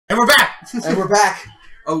And we're back! And we're back.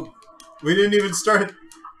 Oh. We didn't even start.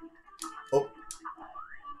 Oh.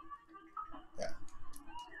 Yeah.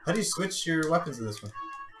 How do you switch your weapons in this one?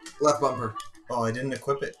 Left bumper. Oh, I didn't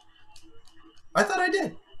equip it. I thought I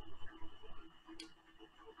did.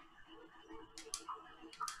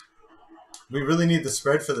 We really need the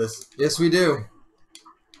spread for this. Yes, we do.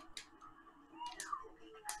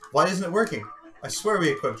 Why isn't it working? I swear we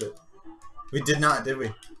equipped it. We did not, did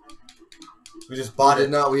we? We just bought it.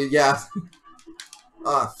 Did not. Yeah.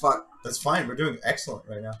 Ah, fuck. That's fine. We're doing excellent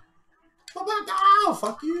right now. Oh,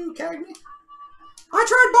 fuck you, Cagney. I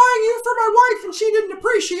tried buying you for my wife and she didn't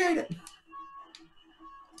appreciate it.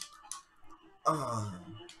 Oh.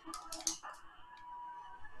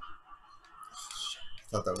 Shit. I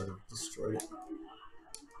thought that would have destroyed it.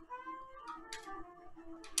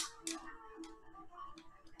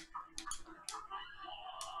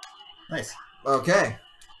 Nice. Okay.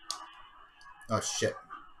 Oh, shit.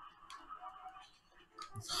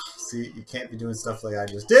 See, you can't be doing stuff like I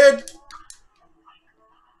just did.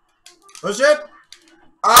 Oh, shit.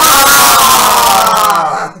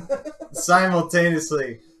 Ah!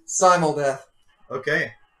 Simultaneously. Simul-death.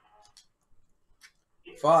 Okay.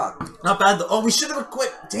 Fuck. Not bad, though. Oh, we should have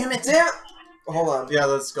equipped. Damn it. Damn it. Hold on. Yeah,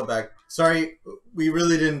 let's go back. Sorry, we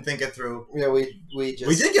really didn't think it through. Yeah, we just...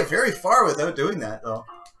 We did get very far without doing that, though.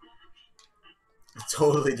 I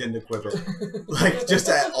totally didn't equip it. Like, just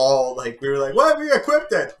at all. Like, we were like, why have we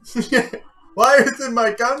equipped it? Why isn't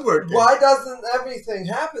my gun working? Why doesn't everything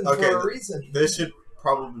happen Okay, for a reason? This should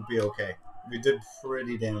probably be okay. We did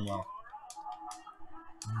pretty damn well.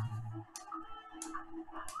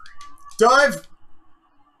 Dive!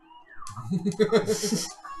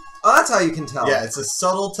 Oh, that's how you can tell. Yeah, it's a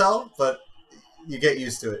subtle tell, but you get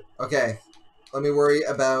used to it. Okay. Let me worry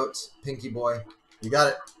about Pinky Boy. You got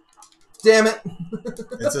it. Damn it.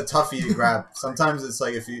 It's a toughie to grab. Sometimes it's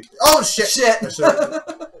like if you... Oh, shit! Shit!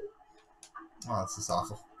 Oh, this is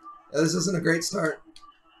awful. This isn't a great start.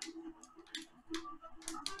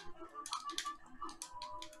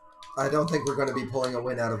 I don't think we're going to be pulling a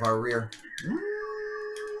win out of our rear.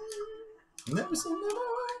 Never say never.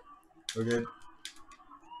 We're good.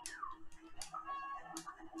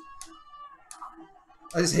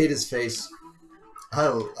 I just hate his face.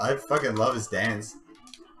 I fucking love his dance.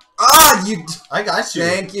 Ah, you... I got you.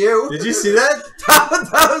 Thank you. Did you see that? I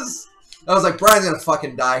was like, Brian's going to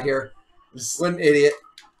fucking die here. What an idiot.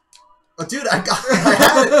 Oh, dude, I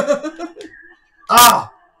had it.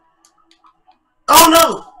 Ah! Oh,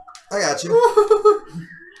 no! I got you.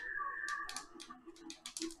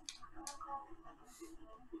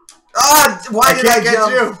 Ah! Why did I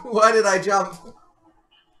jump? You. Why did I jump?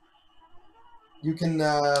 You can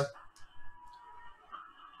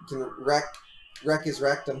wreck his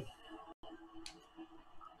rectum.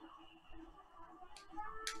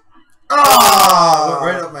 Oh!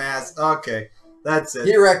 Right up my ass. Okay. That's it.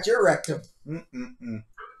 He wrecked your rectum.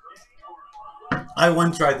 I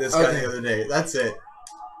one-tried this guy the other day. That's it.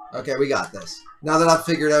 Okay, we got this. Now that I've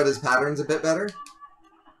figured out his patterns a bit better.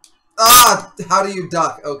 Ah! How do you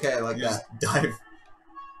duck? Okay, like You that. just dive.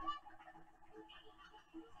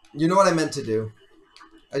 You know what I meant to do.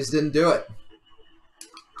 I just didn't do it.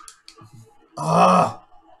 Ah!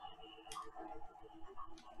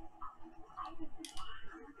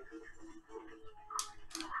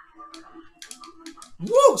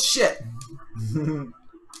 Whoa! Shit! You're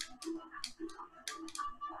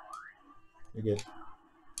good.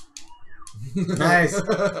 Nice.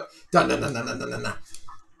 Dun, dun, dun, dun, dun, dun, dun.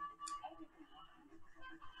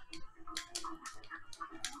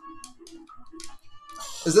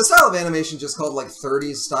 Is this style of animation just called like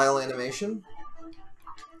 30s style animation?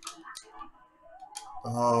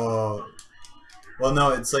 Oh. Well, no,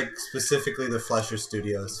 it's like specifically the Flesher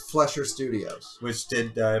Studios. Flesher Studios. Which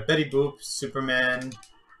did Betty Boop, Superman,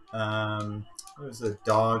 what was the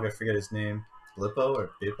dog? I forget his name. Blippo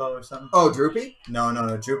or Bippo or something? Oh, Droopy? No.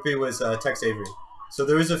 Droopy was Tex Avery. So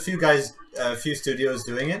there was a few guys, a few studios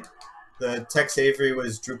doing it. The Tex Avery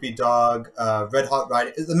was Droopy Dog, Red Hot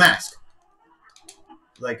Riding... The Mask.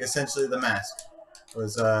 Like, essentially the Mask.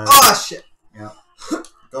 Was, oh, shit! Yeah.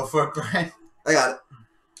 Go for it, Brian. I got it.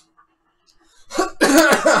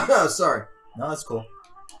 Sorry. No, that's cool.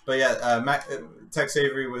 But yeah, Tex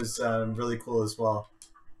Avery was really cool as well.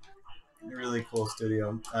 Really cool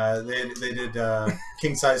studio. They did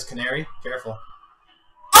King Size Canary. Careful.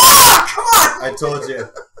 Ah, come on! I told you.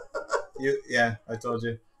 Yeah, I told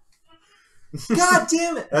you. God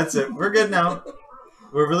damn it! That's it. We're good now.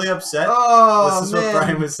 We're really upset. Oh, this is man. what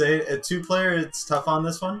Brian was saying. A 2-player, it's tough on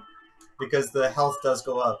this one because the health does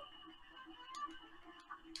go up.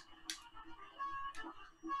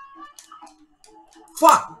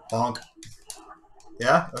 Fuck! Bonk.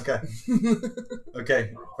 Yeah? Okay.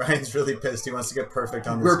 Okay. Brian's really pissed. He wants to get perfect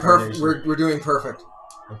on this. We're perfect. We're doing perfect.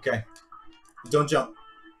 Okay. Don't jump.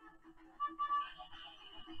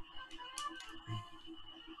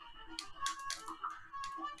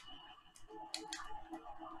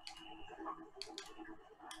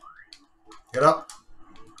 Get up.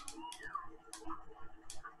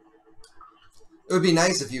 It would be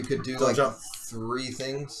nice if you could do Don't like jump. 3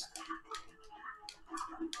 things.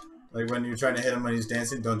 Like when you're trying to hit him when he's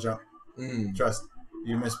dancing, don't jump. Trust.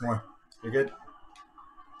 You miss more. You're good?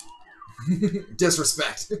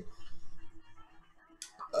 Disrespect.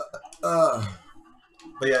 But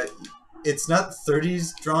yeah, it's not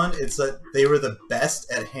 30s drawn. It's that they were the best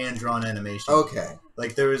at hand-drawn animation. Okay.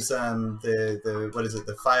 Like there was the what is it?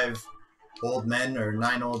 The 5 old men or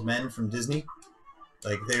 9 old men from Disney.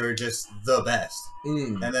 Like they were just the best.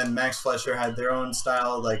 And then Max Fleischer had their own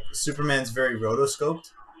style. Like Superman's very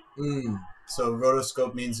rotoscoped. So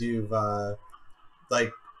rotoscope means you've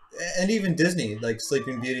like, and even Disney, like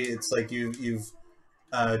Sleeping Beauty, it's like you've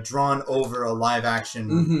drawn over a live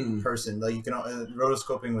action person. Like you can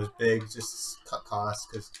rotoscoping was big, just cut costs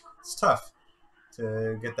because it's tough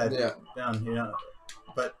to get that down, you know.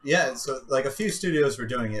 But yeah, so like a few studios were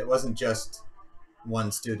doing it. It wasn't just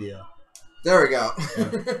one studio. There we go.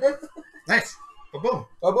 Yeah. Nice. Oh, boom.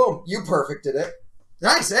 Oh, boom. You perfected it.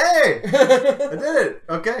 Nice. Hey, I did it.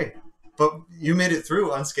 Okay, but you made it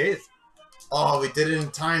through unscathed. Oh, we did it in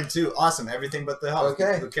time too. Awesome. Everything but the health.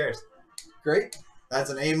 Okay. Who cares? Great. That's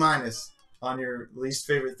an A- on your least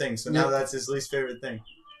favorite thing. So now that's his least favorite thing.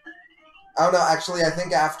 I don't know. Actually, I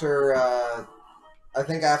think after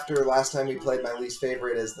last time we played, my least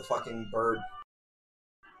favorite is the fucking bird.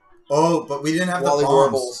 Oh, but we didn't have Wally the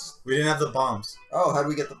bombs. Warbles. We didn't have the bombs. Oh, how do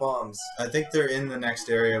we get the bombs? I think they're in the next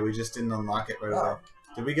area. We just didn't unlock it right away.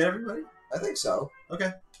 Did we get everybody? I think so.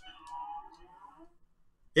 Okay.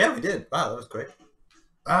 Yeah, we did. Wow, that was quick.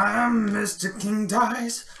 I'm Mr. King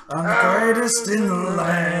Dice. I'm the greatest in the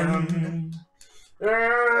land.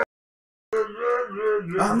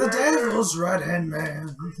 I'm the devil's right-hand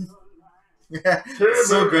man. Yeah,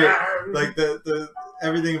 so great. Like the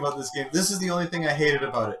everything about this game. This is the only thing I hated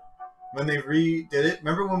about it. When they redid it,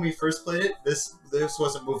 remember when we first played it? This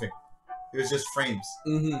wasn't moving. It was just frames.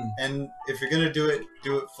 And if you're gonna do it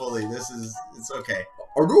fully. It's okay.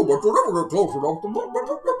 I do, but you're never get close enough to.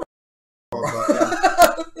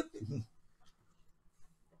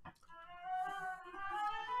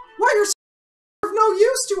 Why you're of no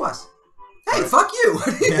use to us? Hey, fuck you!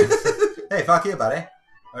 Yeah. Hey, fuck you, buddy.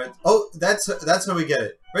 All right. Oh, that's how we get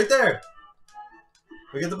it. Right there.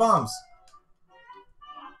 We get the bombs.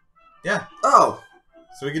 Yeah. Oh.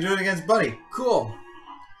 So we can do it against Buddy. Cool.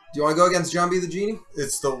 Do you want to go against Jambi the Genie?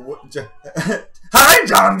 It's the... Hi,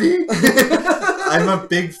 Jambi! I'm a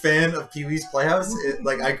big fan of Pee-wee's Playhouse.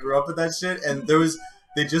 Like, I grew up with that shit, and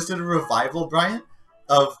they just did a revival, Brian,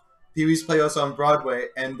 of Pee-wee's Playhouse on Broadway,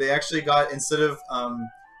 and they actually got, instead of...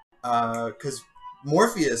 because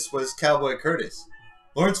Morpheus was Cowboy Curtis.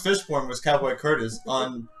 Lawrence Fishburne was Cowboy Curtis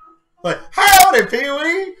on... Like, howdy,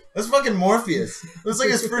 Pee-wee! That's fucking Morpheus. It was like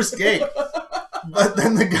his first gig. But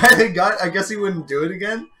then the guy they got, I guess he wouldn't do it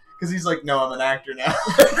again. Because he's like, no, I'm an actor now.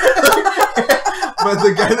 But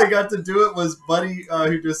the guy that got to do it was Buddy,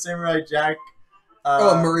 who does Samurai Jack.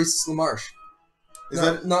 Maurice LaMarche.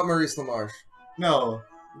 Not Maurice LaMarche. No,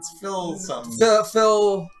 it's Phil something.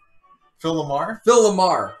 Phil Lamar? Phil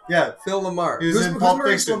Lamar. Yeah. Phil Lamar. He was in Pulp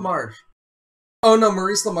Maurice Fiction. LaMarche? Oh, no,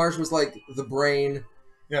 Maurice LaMarche was like the brain.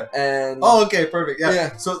 Yeah. And... Oh, okay, perfect. Yeah.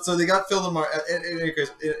 Yeah. So they got Phil Lamar.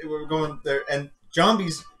 We're going there. And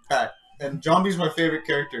Jambi's back. And Jambi's my favorite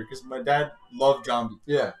character because my dad loved Jambi.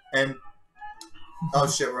 Yeah. And... Oh,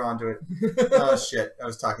 shit, we're onto it. Oh, shit. I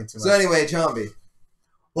was talking too much. So anyway, Jambi.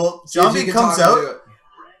 Well, Jambi comes out.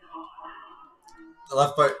 The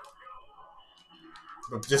left part.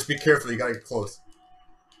 But just be careful. You gotta get close.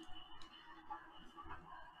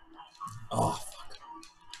 Oh, fuck.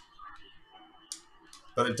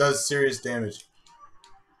 But it does serious damage.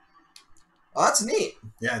 Oh, that's neat.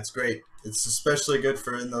 Yeah, it's great. It's especially good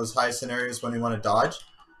for in those high scenarios when you want to dodge.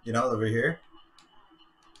 You know, over here.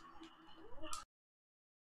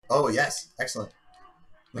 Oh, yes. Excellent.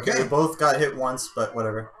 Okay, we both got hit once, but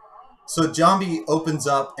whatever. So Jambi opens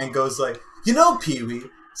up and goes like, you know, Pee-wee,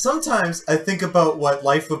 sometimes I think about what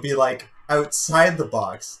life would be like outside the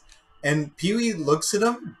box. And Pee-wee looks at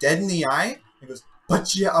him dead in the eye and goes,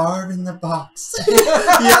 but you are in the box. You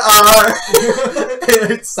are.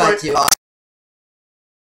 It's But you are.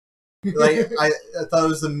 like, I thought it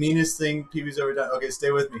was the meanest thing Pee-wee's ever done. Okay,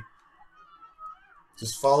 stay with me.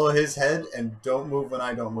 Just follow his head and don't move when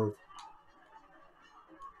I don't move.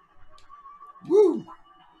 Woo!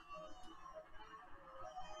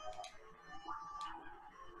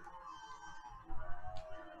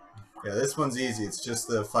 Yeah, this one's easy. It's just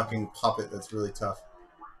the fucking puppet that's really tough.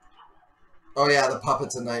 Oh yeah, the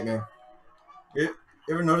puppet's a nightmare. You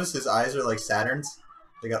ever notice his eyes are like Saturn's?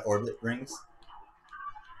 They got orbit rings.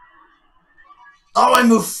 Oh, I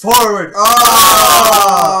moved forward!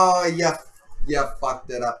 Oh, yeah, fucked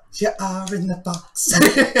it up. You are in the box.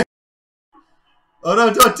 Oh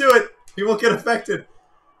no, don't do it! He won't get affected.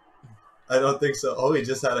 I don't think so. Oh, he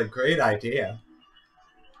just had a great idea.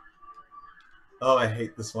 Oh, I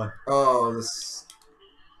hate this one. Oh, this...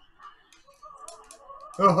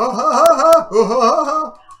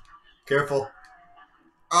 Careful.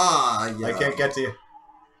 Ah, yeah. I can't get to you.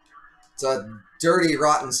 It's a dirty,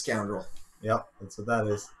 rotten scoundrel. Yep, that's what that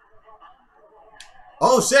is.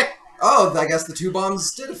 Oh, sick! Oh, I guess the 2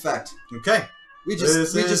 bombs did affect. Okay. We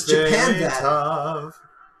just Japanned that. Tough.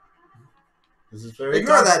 This is very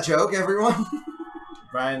Ignore tough. that joke, everyone.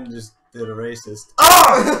 Brian just did a racist.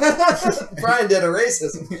 Oh! Brian did a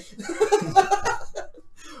racism.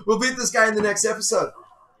 We'll beat this guy in the next episode.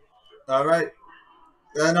 All right.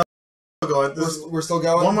 No, going. We're still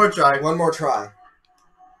going? One more try. One more try.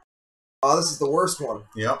 Oh, this is the worst one.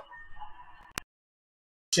 Yep.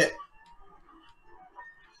 Shit.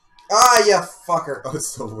 Ah, you fucker. Oh,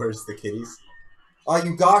 it's the worst, the kitties. Oh,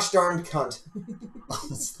 you gosh darned cunt. Oh,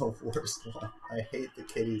 it's the worst one. I hate the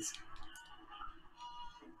kitties.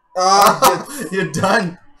 Ah, You're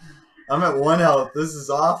done. I'm at 1 health. This is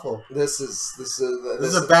awful. This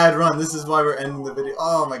is a bad run. This is why we're ending the video.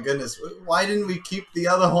 Oh my goodness. Why didn't we keep the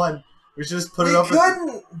other one? We should just put it up.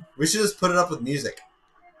 We should just put it up with music.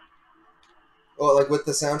 Oh, like with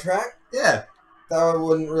the soundtrack? Yeah. That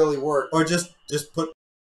wouldn't really work. Or just put.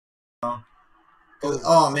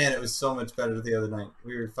 Oh man, it was so much better the other night.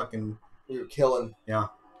 We were killing. Yeah.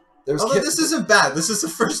 Although this isn't bad. This is the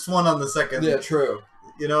first one on the second. Yeah, true.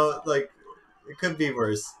 You know, like it could be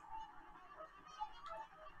worse.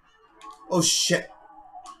 Oh shit!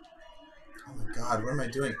 Oh my god, what am I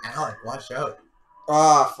doing, Alec? Watch out!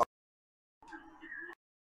 Ah, fuck.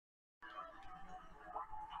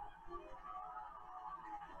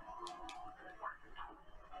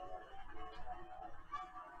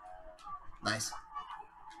 Nice.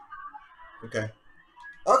 Okay.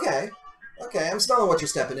 Okay. I'm smelling what you're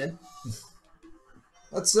stepping in.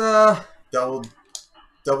 Let's double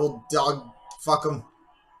dog fuck 'em.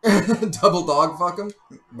 Double dog fuck 'em.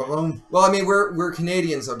 Boom. Well, I mean we're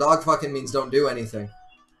Canadian, so dog fucking means don't do anything.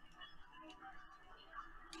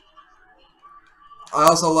 I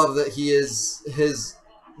also love that he is his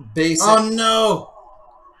basic. Oh no!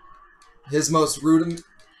 His most rudiment.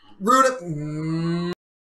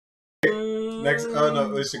 Next. Oh no,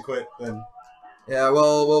 we should quit then. Yeah,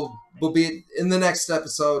 well, we'll be in the next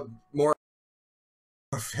episode. More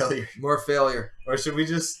failure. More failure. Or should we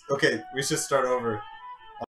just? Okay, we should start over.